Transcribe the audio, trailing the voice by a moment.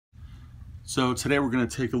So today we're going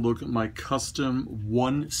to take a look at my custom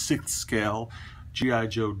 1/6 scale G.I.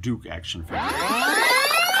 Joe Duke action figure.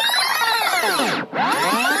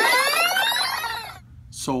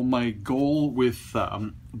 So my goal with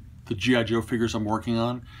the G.I. Joe figures I'm working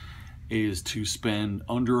on is to spend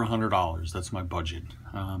under $100. That's my budget.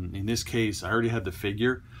 In this case, I already had the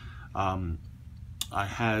figure. I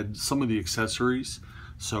had some of the accessories,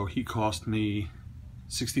 so he cost me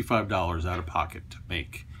 $65 out of pocket to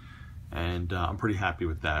make. And I'm pretty happy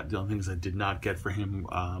with that. The only things I did not get for him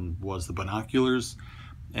was the binoculars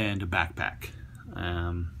and a backpack.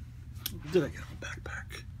 Did I get him a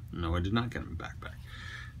backpack? No, I did not get him a backpack.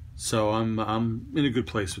 So I'm in a good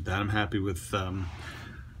place with that. I'm happy with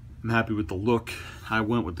the look. I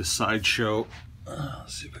went with the Sideshow.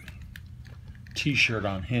 Let's see if I can T-shirt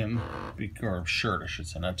on him, or shirt, I should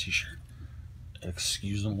say, not T-shirt.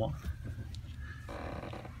 Excuse me.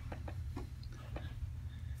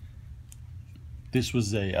 This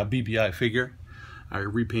was a BBI figure. I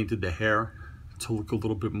repainted the hair to look a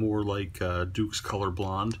little bit more like Duke's Color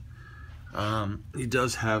Blonde. He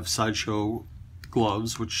does have Sideshow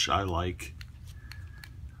gloves, which I like.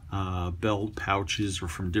 Belt pouches were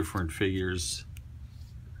from different figures.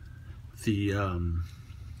 The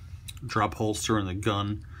drop holster and the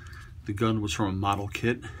gun. The gun was from a model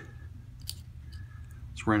kit.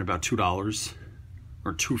 It's ran about $2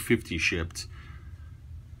 or $2.50 shipped.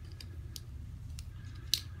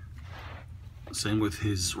 Same with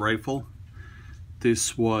his rifle.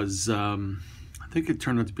 This was, I think it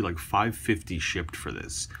turned out to be like $5.50 shipped for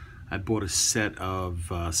this. I bought a set of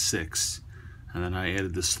 6, and then I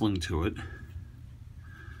added the sling to it.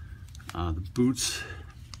 The boots,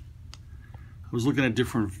 I was looking at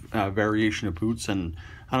different variation of boots, and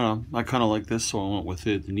I don't know, I kind of like this, so I went with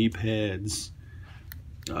it. The knee pads,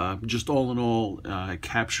 just all in all, it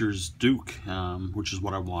captures Duke, which is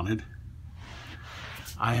what I wanted.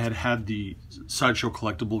 I had the Sideshow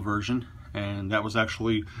collectible version, and that was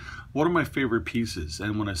actually one of my favorite pieces.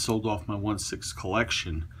 And when I sold off my 1/6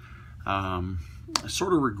 collection, I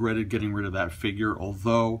sort of regretted getting rid of that figure,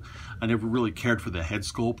 although I never really cared for the head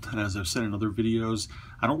sculpt. And as I've said in other videos,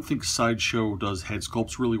 I don't think Sideshow does head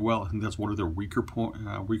sculpts really well. I think that's one of their weaker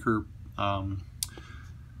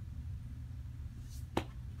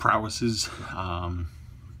prowesses.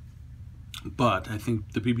 But I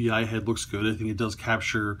think the BBI head looks good. I think it does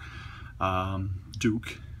capture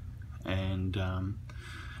Duke, and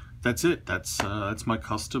that's it. That's my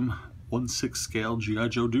custom 1/6 scale G.I.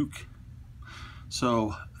 Joe Duke.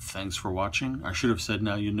 So thanks for watching. I should have said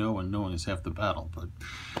now you know, and knowing is half the battle, but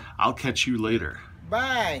I'll catch you later.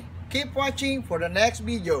 Bye. Keep watching for the next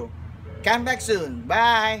video. Come back soon.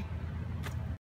 Bye.